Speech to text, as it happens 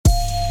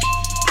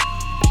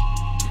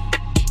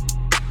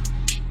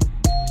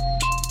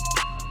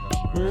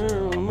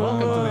Welcome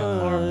to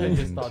the Our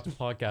Pettiness Thoughts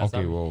podcast. Okay,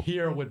 I'm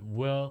here with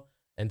Will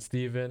and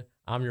Steven.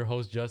 I'm your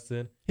host,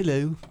 Justin.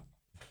 Hello.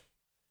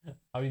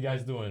 How you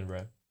guys doing,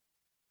 bro?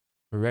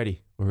 We're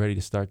ready. We're ready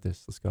to start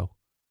this. Let's go.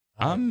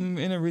 I'm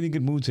in a really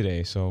good mood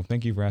today, so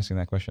thank you for asking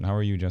that question. How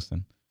are you,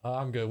 Justin?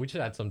 I'm good. We just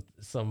had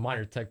some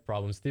minor tech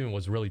problems. Steven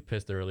was really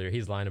pissed earlier.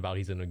 He's lying about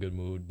he's in a good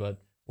mood,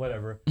 but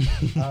whatever.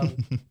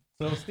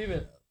 So,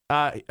 Steven.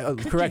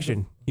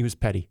 Correction. He was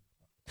petty.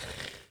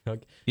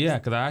 Okay. Yeah,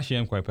 because I actually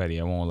am quite petty.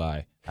 I won't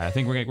lie. I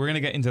think we're gonna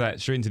get into that,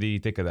 straight into the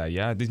thick of that.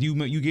 Yeah. Did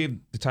you gave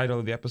the title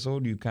of the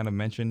episode? You kind of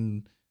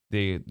mentioned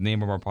the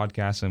name of our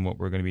podcast and what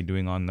we're going to be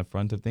doing on the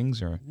front of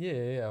things, or?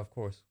 Yeah, of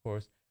course.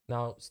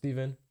 Now,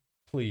 Steven,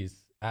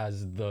 please,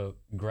 as the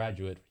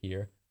graduate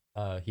here,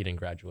 he didn't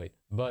graduate,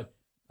 but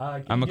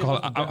hold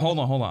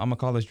on. I'm a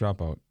college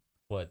dropout.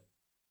 What?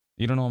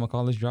 You don't know I'm a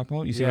college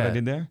dropout? You see what I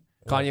did there?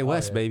 Kanye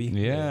West, baby.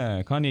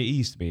 Yeah, Kanye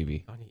East,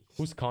 baby.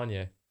 Who's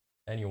Kanye?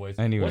 Anyways,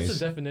 Anyways. What's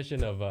the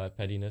definition of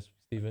pettiness,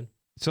 Steven?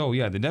 So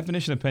yeah, the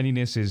definition of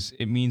pettiness is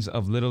it means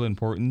of little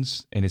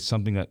importance, and it's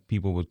something that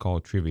people would call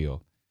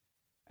trivial.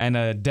 And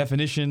a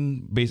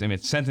definition a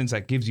sentence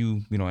that gives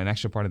you, an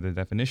extra part of the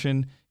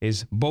definition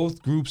is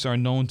both groups are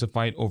known to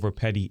fight over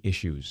petty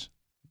issues.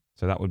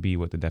 So that would be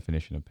what the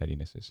definition of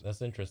pettiness is.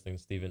 That's interesting,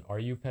 Steven. Are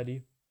you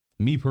petty?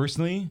 Me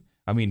personally,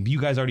 you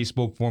guys already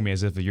spoke for me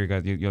as if you're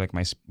like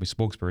my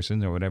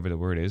spokesperson or whatever the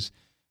word is.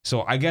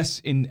 So I guess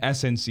in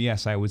essence,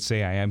 yes, I would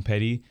say I am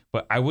petty,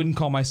 but I wouldn't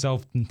call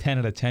myself 10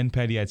 out of 10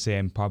 petty. I'd say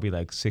I'm probably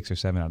like 6 or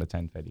 7 out of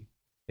 10 petty,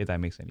 if that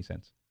makes any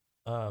sense.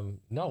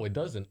 No, it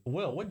doesn't.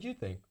 Will, what do you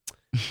think?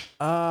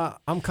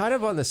 I'm kind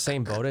of on the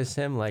same boat as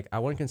him. Like, I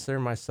wouldn't consider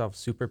myself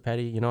super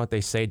petty. You know what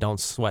they say, don't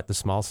sweat the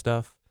small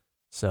stuff.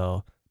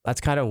 So that's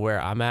kind of where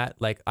I'm at.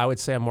 Like, I would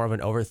say I'm more of an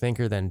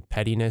overthinker than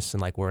pettiness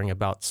and like worrying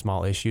about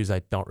small issues. I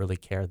don't really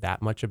care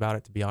that much about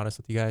it, to be honest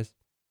with you guys.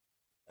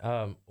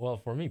 Well,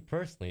 for me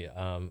personally,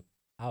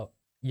 I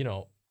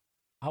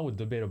would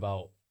debate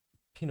about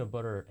peanut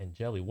butter and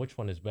jelly. Which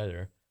one is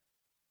better?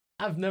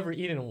 I've never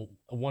eaten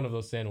one of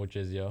those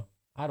sandwiches, yo.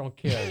 I don't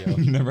care, yo.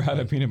 You never had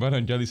a peanut butter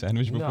and jelly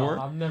sandwich before?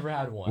 No, I've never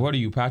had one. What are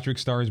you, Patrick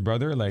Starr's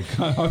brother? Like,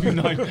 how have you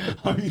not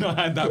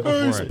had that before?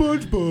 Hey,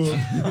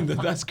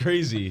 SpongeBob. That's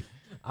crazy.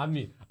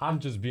 I'm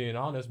just being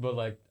honest, but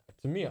like,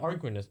 to me,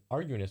 arguing is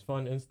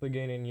fun,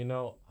 instigating,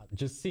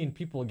 just seeing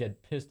people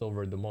get pissed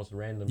over the most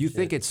random You shit.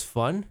 think it's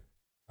fun?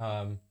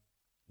 No.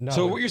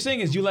 So what you're saying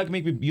is you like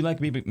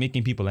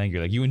making people angry.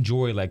 Like you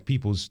enjoy like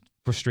people's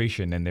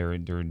frustration and their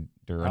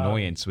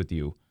annoyance with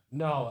you.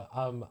 No,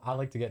 I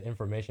like to get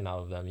information out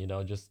of them,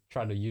 just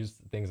try to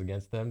use things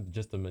against them,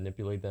 just to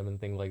manipulate them and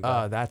things like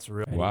that. Oh, that's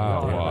real.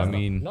 Wow.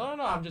 No,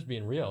 I'm just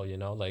being real,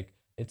 like,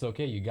 it's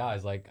okay, you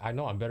guys, like, I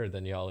know I'm better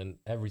than y'all in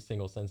every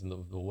single sense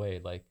of the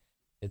way, like,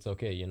 it's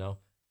okay,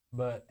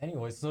 But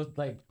anyway, so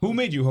like, who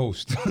made you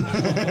host?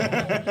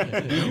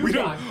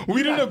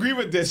 we didn't agree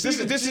with this.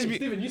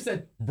 Steven, you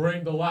said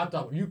bring the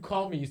laptop. You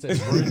called me. You said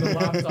bring the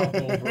laptop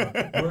over.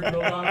 Bring the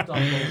laptop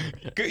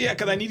over. Yeah,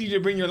 because I need you to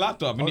bring your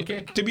laptop.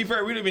 Okay. To be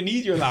fair, we don't even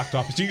need your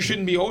laptop, so you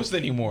shouldn't be host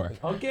anymore.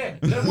 Okay.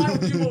 Then why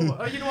would you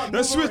move? You know what?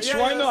 Let's switch. Yeah,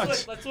 why not?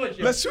 Let's switch.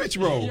 Yeah. Let's switch,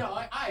 bro.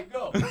 Yeah, I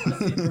go. Let's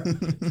see,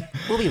 bro.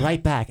 We'll be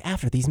right back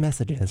after these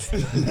messages.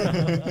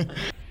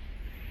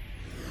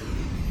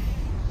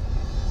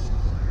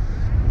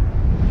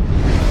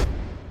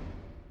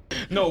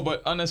 No,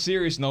 but on a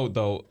serious note,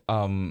 though,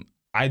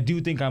 I do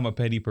think I'm a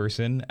petty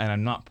person, and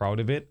I'm not proud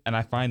of it. And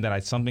I find that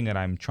it's something that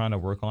I'm trying to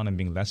work on and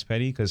being less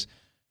petty, because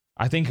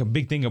I think a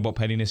big thing about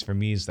pettiness for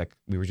me is, like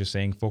we were just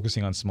saying,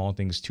 focusing on small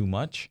things too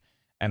much.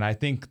 And I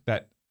think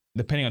that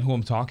depending on who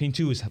I'm talking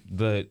to,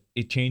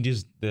 it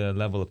changes the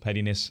level of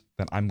pettiness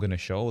that I'm gonna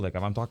show. Like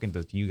if I'm talking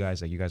to you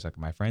guys, like you guys are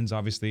my friends,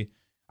 obviously,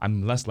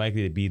 I'm less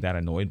likely to be that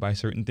annoyed by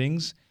certain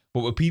things.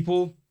 But with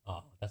people,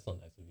 Oh, that's so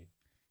nice of you.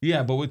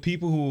 yeah, but with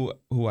people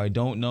who I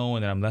don't know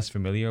and that I'm less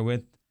familiar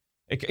with,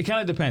 it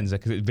kind of depends,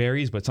 because it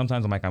varies. But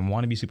sometimes I'm like, I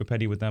want to be super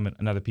petty with them,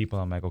 and other people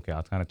I'm like, okay,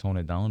 I'll kind of tone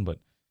it down. But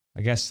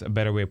I guess a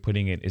better way of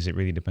putting it is it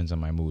really depends on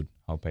my mood,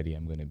 how petty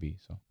I'm gonna be.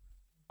 So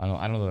I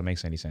don't know if that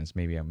makes any sense.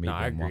 Maybe I'm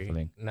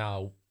waffling.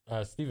 Now,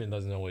 Steven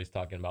doesn't know what he's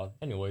talking about.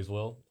 Anyways,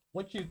 Will,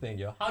 what you think,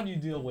 yo? How do you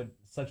deal with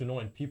such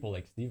annoying people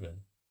like Steven?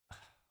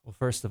 Well,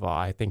 first of all,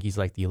 I think he's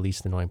like the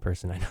least annoying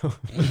person I know.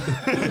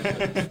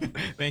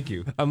 Thank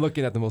you. I'm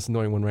looking at the most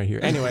annoying one right here.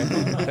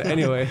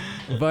 Anyway,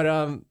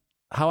 but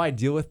how I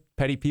deal with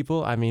petty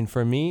people,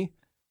 for me,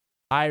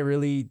 I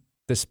really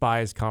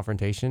despise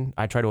confrontation.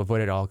 I try to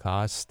avoid it at all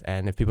costs.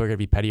 And if people are going to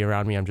be petty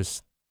around me, I'm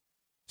just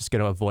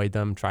going to avoid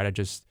them, try to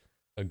just,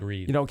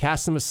 Agreed.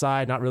 cast them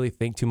aside, not really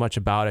think too much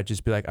about it.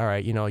 Just be like, all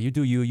right, you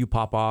do you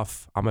pop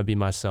off. I'm going to be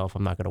myself.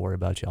 I'm not going to worry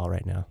about y'all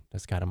right now.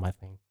 That's kind of my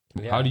thing.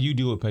 Yeah. How do you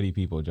deal with petty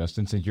people,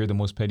 Justin, since you're the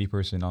most petty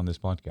person on this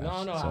podcast?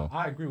 No, so.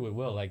 I agree with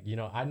Will. Like,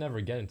 I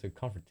never get into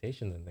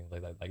confrontations and things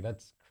like that. Like,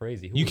 that's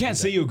crazy. You can't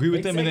say you agree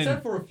with them,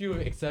 except for a few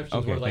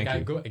exceptions where, like,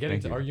 I get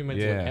into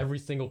arguments with every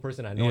single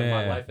person I know in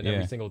my life and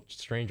every single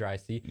stranger I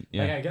see.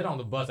 Like, I get on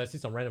the bus, I see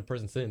some random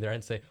person sitting there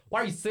and say, "Why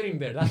are you sitting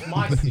there? That's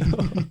my seat."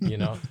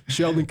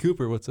 Sheldon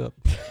Cooper, what's up?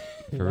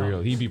 For No.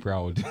 real, he'd be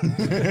proud.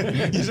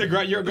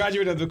 You're a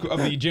graduate of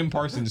the Jim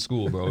Parsons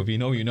School, bro. If you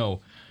know, you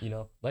know. You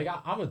know, like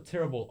I'm a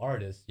terrible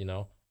artist, you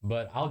know,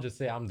 but I'll just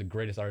say I'm the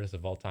greatest artist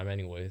of all time,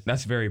 anyways.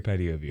 That's very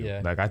petty of you.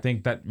 Yeah. Like I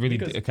think that really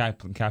Because-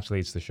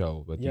 encapsulates the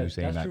show. With you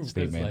saying that true,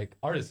 statement. because, like,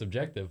 art is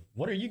subjective.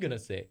 What are you gonna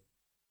say?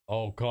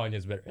 Oh,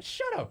 Kanye's better.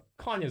 Shut up.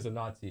 Kanye's a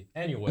Nazi.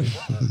 Anyway,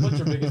 what's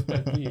your biggest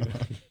pet peeve?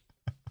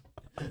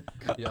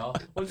 Yo,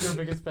 what's your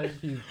biggest pet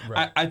peeve,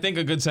 bro? I think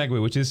a good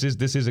segue, which this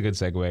is a good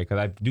segue, because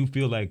I do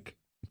feel like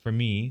for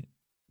me,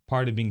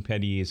 part of being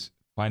petty is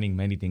finding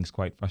many things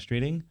quite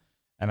frustrating,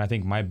 and I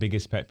think my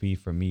biggest pet peeve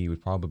for me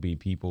would probably be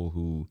people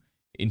who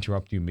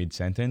interrupt you mid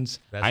sentence.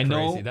 That's I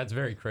know. crazy. That's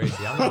very crazy.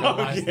 I'm not gonna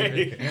lie,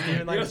 Okay. Steven.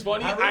 You know what's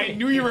funny? I really-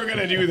 knew you were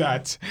gonna do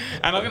that,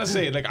 and I'm gonna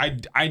say like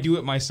I do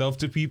it myself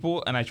to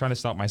people, and I try to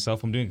stop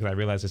myself from doing it because I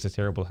realize it's a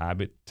terrible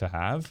habit to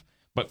have.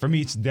 But for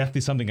me, it's definitely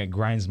something that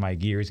grinds my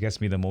gears,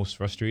 gets me the most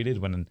frustrated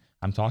when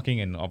I'm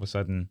talking, and all of a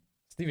sudden,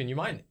 Steven, you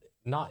mind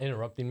not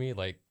interrupting me?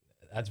 Like,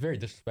 that's very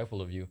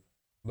disrespectful of you.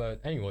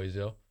 But anyways,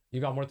 yo, you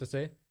got more to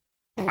say?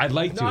 I'd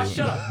like No, to.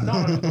 shut up.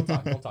 No, don't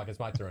talk. Don't talk. It's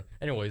my turn.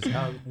 Anyways,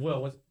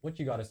 Will, what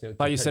you got to say? I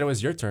thought you said it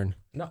was your turn.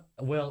 No,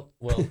 well,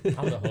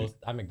 I'm the host.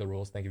 I make the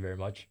rules. Thank you very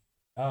much.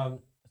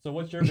 So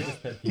what's your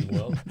biggest pet peeve,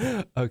 Will?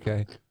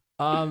 Okay.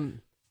 I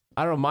don't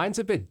know. Mine's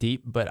a bit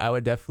deep, but I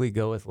would definitely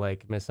go with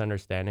like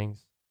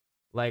misunderstandings.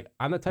 Like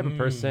I'm the type of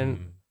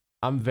person.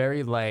 I'm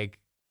very like,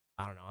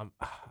 I don't know.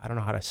 I don't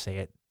know how to say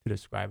it to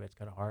describe it. It's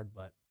kind of hard,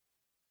 but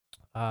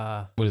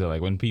What is it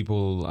like when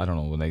people? I don't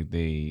know. Like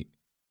they.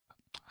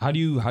 How do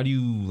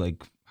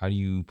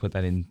you put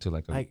that into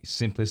like a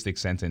simplistic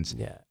sentence?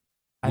 yeah.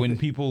 When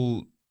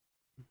people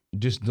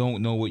just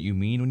don't know what you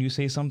mean when you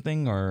say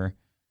something, or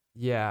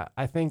Yeah,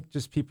 I think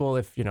just people,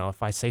 if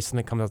I say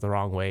something comes out the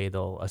wrong way,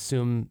 they'll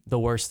assume the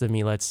worst of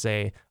me. Let's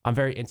say I'm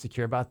very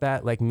insecure about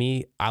that. Like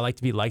me, I like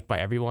to be liked by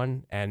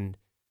everyone, and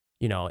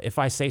if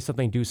I say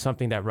something, do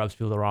something that rubs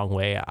people the wrong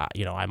way,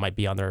 I might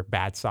be on their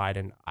bad side,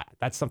 and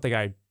that's something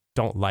I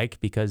don't like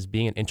because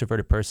being an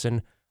introverted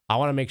person, I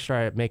want to make sure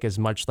I make as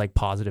much like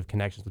positive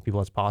connections with people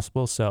as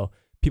possible. So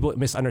people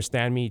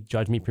misunderstand me,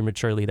 judge me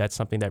prematurely. That's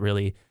something that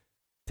really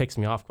takes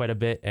me off quite a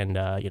bit, and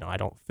I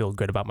don't feel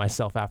good about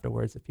myself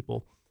afterwards if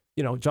people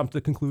jump to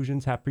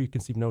conclusions, have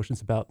preconceived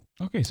notions about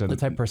so the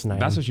type of person I am.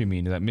 That's what you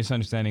mean. That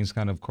misunderstandings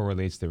kind of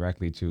correlates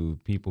directly to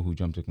people who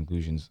jump to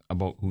conclusions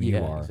about who you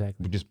are,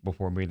 exactly. just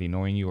before really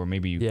knowing you, or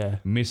maybe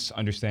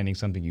misunderstanding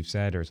something you've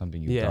said or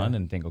something you've done,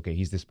 and think, okay,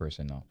 he's this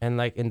person now. And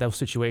like in those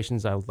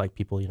situations, I would like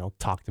people,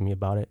 talk to me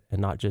about it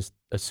and not just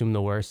assume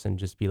the worst and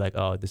just be like,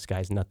 oh, this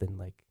guy's nothing.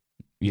 Like,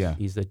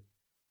 he's a,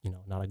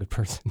 not a good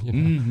person.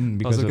 I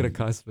Because was gonna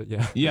cuss, but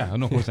yeah. Yeah,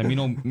 no, of course. I mean,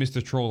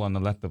 Mr. Troll on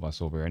the left of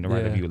us over here, and the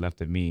right of you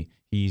left of me,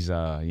 he's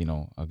a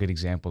good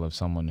example of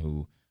someone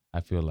who I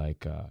feel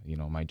like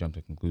might jump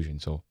to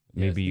conclusions. So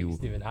maybe you,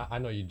 Steven, I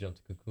know you jump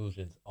to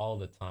conclusions all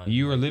the time.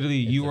 you are literally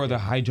you are the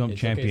high jump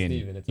champion.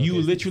 Steven, it's you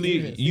okay. literally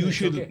Steven, you it's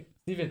should. okay.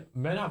 Steven,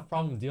 men have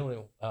problem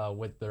dealing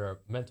with their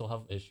mental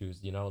health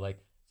issues.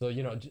 So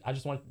I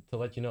just want to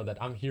let you know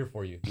that I'm here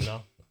for you.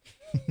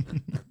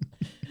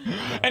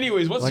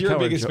 Anyways, what's Like your how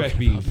we're biggest pet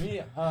joking. peeve?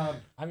 Me,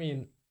 I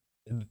mean,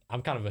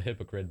 I'm kind of a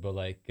hypocrite, but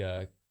like,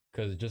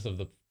 cause just of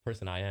the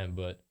person I am.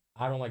 But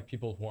I don't like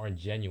people who aren't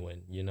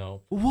genuine.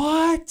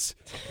 What?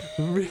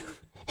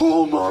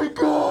 Oh my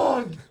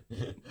god!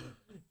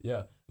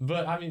 Yeah,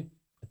 but I mean,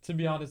 to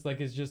be honest,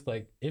 like it's just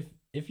like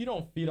if you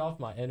don't feed off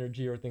my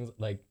energy or things,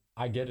 like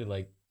I get it,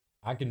 like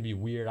I can be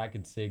weird, I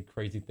can say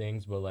crazy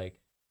things, but like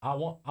I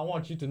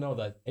want you to know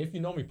that if you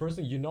know me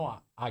personally,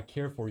 I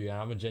care for you and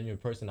I'm a genuine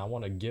person. I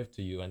want to give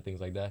to you and things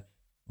like that.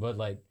 But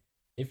like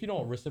if you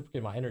don't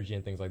reciprocate my energy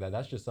and things like that,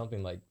 that's just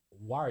something like,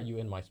 why are you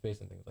in my space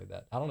and things like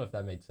that? I don't know if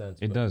that made sense.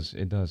 It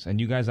does.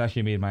 And you guys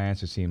actually made my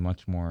answer seem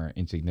much more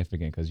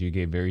insignificant because you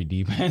gave very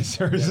deep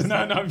answers. Yes. And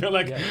I feel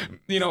like,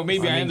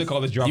 maybe I am the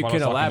college dropout. You I was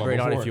can talking about elaborate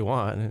on it before. if you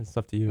want. It's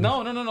up to you.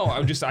 No.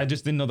 I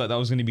just didn't know that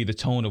was going to be the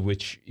tone of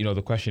which,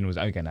 the question was.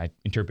 Again, I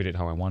interpreted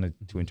how I wanted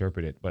to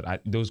interpret it, but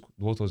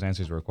both those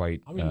answers were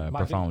quite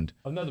profound.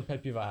 Another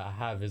pet peeve I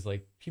have is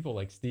like people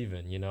like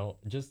Steven,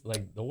 just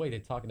like the way they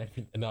talk and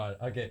everything. No,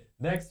 okay.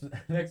 Next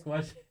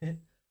question.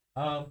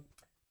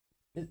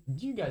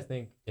 Do you guys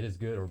think it is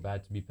good or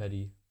bad to be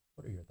petty?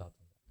 What are your thoughts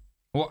on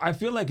that? Well, I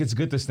feel like it's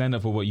good to stand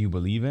up for what you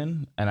believe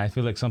in, and I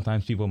feel like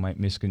sometimes people might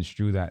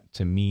misconstrue that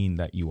to mean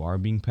that you are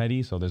being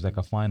petty. So there's like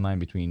a fine line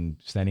between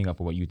standing up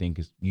for what you think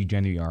is you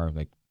genuinely are,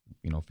 like,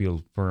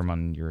 feel firm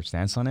on your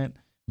stance on it,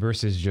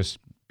 versus just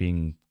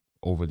being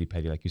overly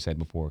petty, like you said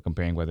before,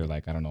 comparing whether,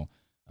 like, I don't know,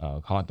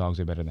 hot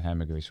dogs are better than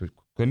hamburgers. So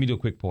let me do a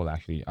quick poll.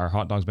 Actually, are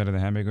hot dogs better than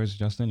hamburgers,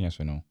 Justin? Yes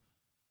or no?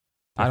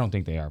 I don't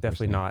think they are.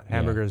 Definitely personally. not.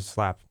 Hamburgers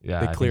slap. Yeah,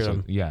 They I clear think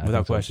so. them. Yeah, I without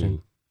think so question.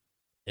 too.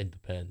 It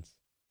depends.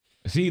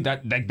 See,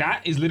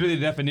 that is literally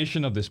the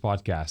definition of this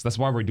podcast. That's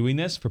why we're doing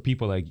this, for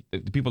people like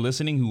the people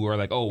listening who are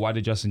like, oh, why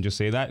did Justin just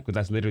say that? Because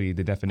that's literally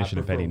the definition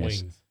I of prefer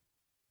pettiness. wings.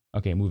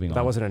 Okay, moving on.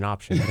 That wasn't an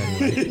option. But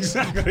anyway.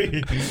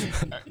 Exactly.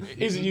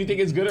 You think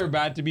it's good or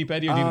bad to be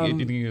petty, or do you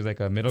think there's like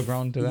a middle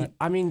ground to that?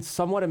 I mean,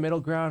 somewhat a middle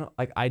ground.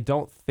 Like, I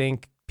don't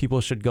think people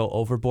should go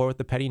overboard with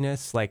the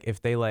pettiness. Like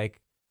if they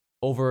like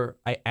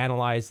I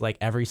analyze like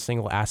every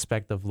single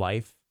aspect of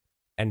life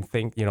and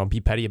think, you know, be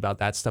petty about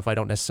that stuff I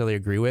don't necessarily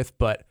agree with.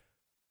 But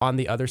on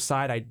the other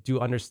side, I do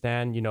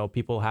understand, you know,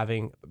 people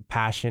having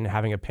passion,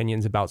 having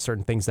opinions about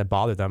certain things that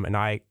bother them. And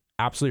I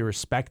absolutely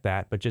respect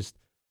that. But just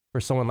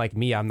for someone like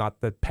me, I'm not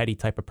the petty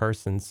type of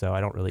person. So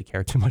I don't really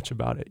care too much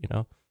about it, you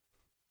know?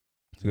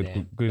 It's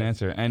a good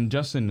answer. And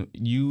Justin,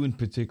 you in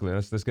particular,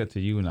 let's get to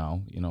you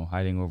now, you know,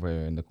 hiding over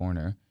in the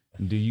corner.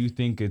 Do you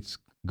think it's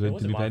good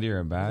to be petty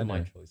or bad? It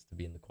wasn't my choice to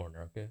be in the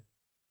corner, okay?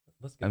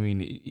 Let's get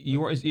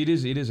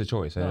It is a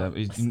choice.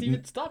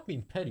 Steven, stop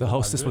being petty. The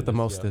hostess with the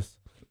mostest.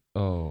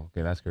 Oh,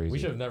 okay, that's crazy. We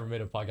should have never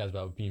made a podcast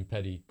about being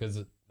petty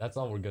because that's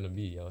all we're gonna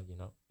be, yo. You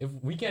know, if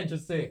we can't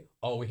just say,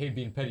 "Oh, we hate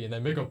being petty," and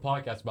then make a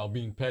podcast about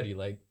being petty,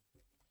 like.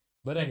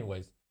 But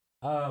anyways,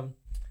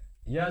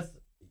 yes,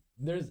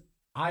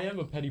 I am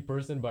a petty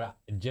person, but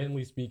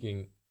generally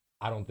speaking,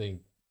 I don't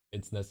think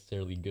it's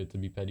necessarily good to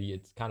be petty.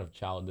 It's kind of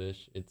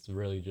childish. It's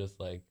really just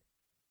like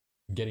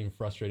getting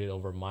frustrated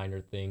over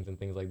minor things and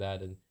things like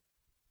that. And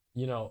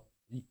you know,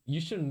 you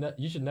should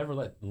never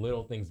let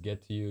little things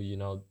get to you. You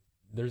know,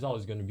 there's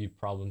always going to be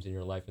problems in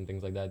your life and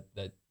things like that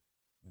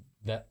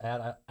that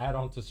add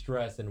on to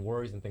stress and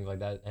worries and things like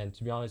that. And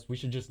to be honest, we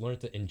should just learn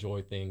to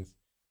enjoy things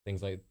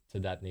like to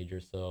that nature.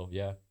 So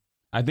yeah.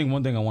 I think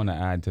one thing I want to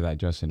add to that,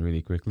 Justin,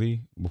 really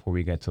quickly before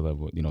we get to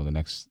the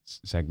next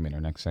segment or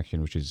next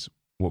section, which is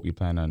what we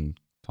plan on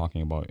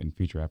talking about in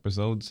future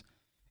episodes,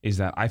 is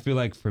that I feel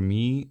like for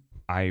me,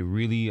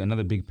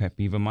 another big pet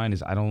peeve of mine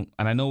is and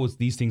I know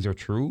these things are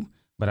true,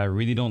 but I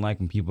really don't like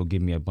when people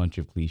give me a bunch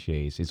of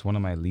cliches. It's one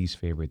of my least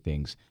favorite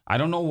things. I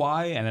don't know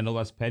why, and I know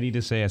that's petty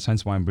to say,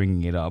 hence why I'm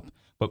bringing it up.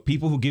 But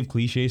people who give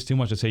cliches too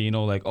much to say, you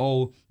know, like,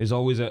 oh, there's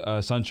always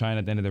a sunshine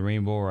at the end of the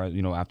rainbow, or,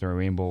 you know, after a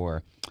rainbow,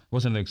 or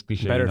what's another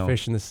cliche? Better you know?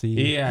 fish in the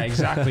sea. Yeah,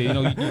 exactly. You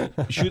know,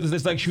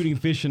 it's like shooting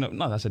fish in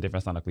no, that's a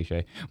different, that's not a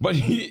cliche. But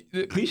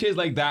cliches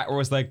like that, or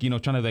it's like, you know,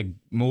 trying to like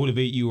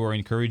motivate you or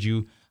encourage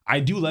you. I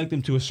do like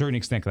them to a certain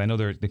extent because I know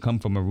they come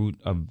from a root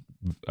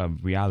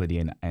of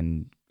reality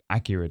and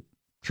accurate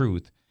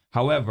truth.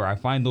 However, I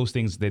find those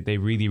things that they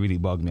really, really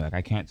bug me. Like,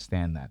 I can't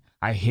stand that.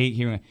 I hate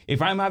hearing. If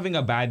I'm having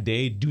a bad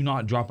day, do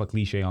not drop a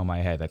cliche on my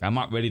head. Like, I'm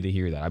not ready to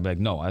hear that. I'd be like,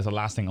 no, that's the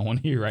last thing I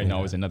want to hear right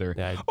now is another,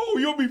 oh,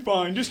 you'll be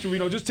fine. Just, you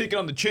know, just take it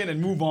on the chin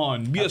and move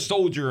on. Be a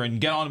soldier and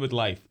get on with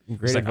life.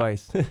 Great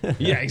advice.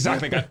 Yeah,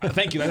 exactly.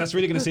 Thank you. That's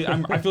really going to say,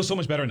 I feel so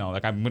much better now.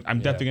 Like, I'm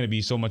definitely going to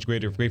be so much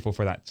grateful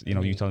for that, you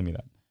know, you telling me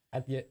that.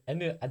 At the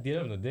end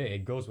of the day,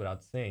 it goes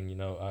without saying, you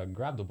know,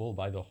 grab the bull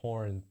by the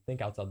horn, think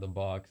outside the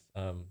box.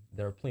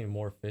 There are plenty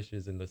more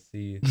fishes in the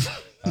sea.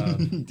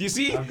 Do you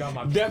see?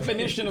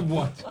 Definition of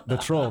what? The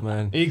troll,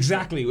 man.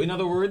 Exactly. In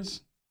other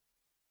words,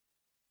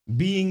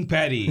 being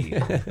petty.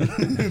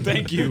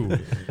 Thank you.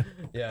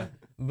 Yeah,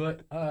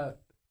 but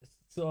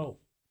so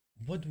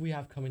what do we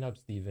have coming up,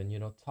 Steven? You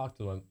know, talk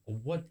to him.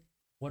 What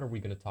are we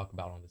gonna talk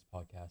about on this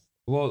podcast?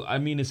 Well, I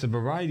mean, it's a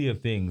variety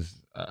of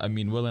things. I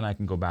mean, Will and I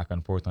can go back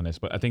and forth on this,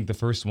 but I think the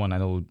first one I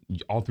know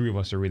all three of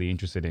us are really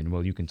interested in.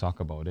 Will, you can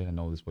talk about it. I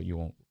know this what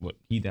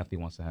he definitely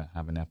wants to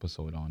have an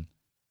episode on,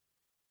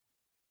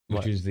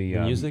 which is the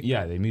music.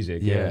 Yeah, the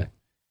music. Yeah.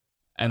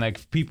 And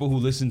like people who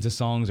listen to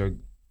songs are.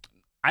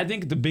 I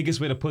think the biggest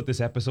way to put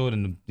this episode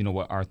and you know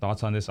what our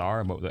thoughts on this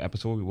are about the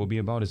episode will be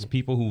about is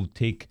people who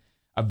take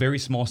a very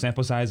small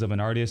sample size of an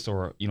artist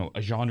or you know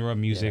a genre of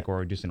music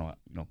or just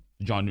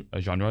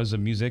genres of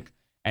music.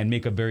 And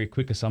make a very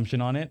quick assumption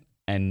on it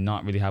and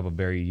not really have a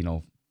very, you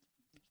know,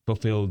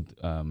 fulfilled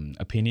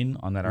opinion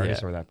on that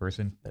artist or that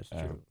person. That's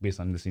true. Based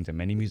on listening to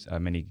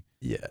many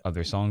of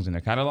their songs in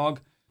their catalog.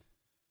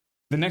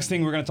 The next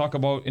thing we're going to talk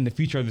about in the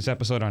future of this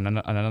episode, on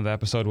another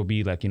episode, will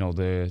be like, you know,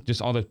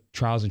 just all the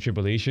trials and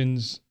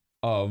tribulations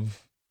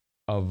of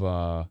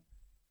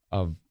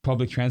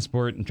public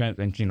transport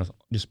and you know,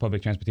 just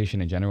public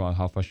transportation in general and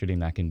how frustrating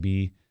that can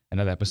be.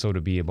 Another episode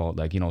would be about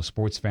like, you know,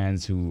 sports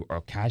fans who are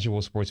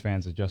casual sports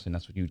fans. Justin,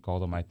 that's what you'd call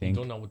them, I think.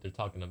 Don't know what they're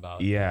talking about.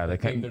 Yeah. They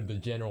think they're the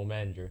general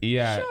manager.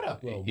 Yeah. Shut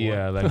up, little boy.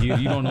 Yeah, like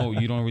you don't know,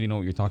 you don't really know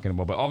what you're talking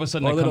about. But all of a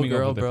sudden they're coming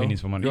up with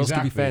opinions from Girls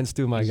can be fans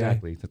too, my guy.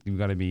 Exactly. We've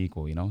got to be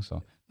equal, you know?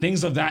 So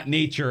things of that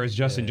nature, as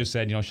Justin just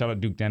said, you know, shout out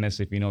Duke Dennis,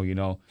 if you know, you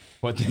know.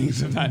 But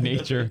things of that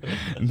nature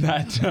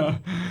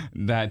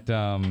that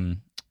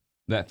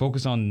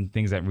focus on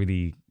things that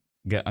really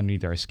get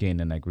underneath our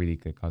skin and like really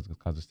could cause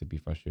us to be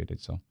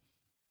frustrated. So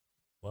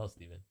well,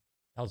 Steven,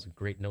 that was a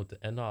great note to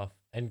end off.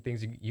 Any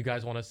things you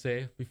guys want to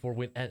say before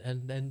we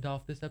end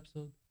off this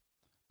episode?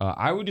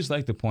 I would just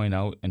like to point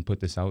out and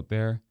put this out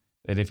there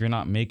that if you're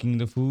not making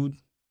the food,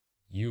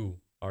 you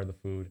are the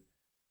food.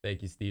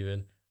 Thank you,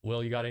 Steven.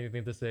 Will, you got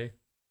anything to say?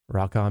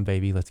 Rock on,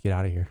 baby. Let's get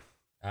out of here.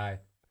 All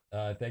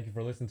right. Thank you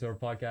for listening to our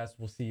podcast.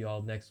 We'll see you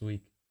all next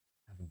week.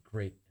 Have a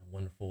great and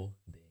wonderful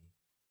day.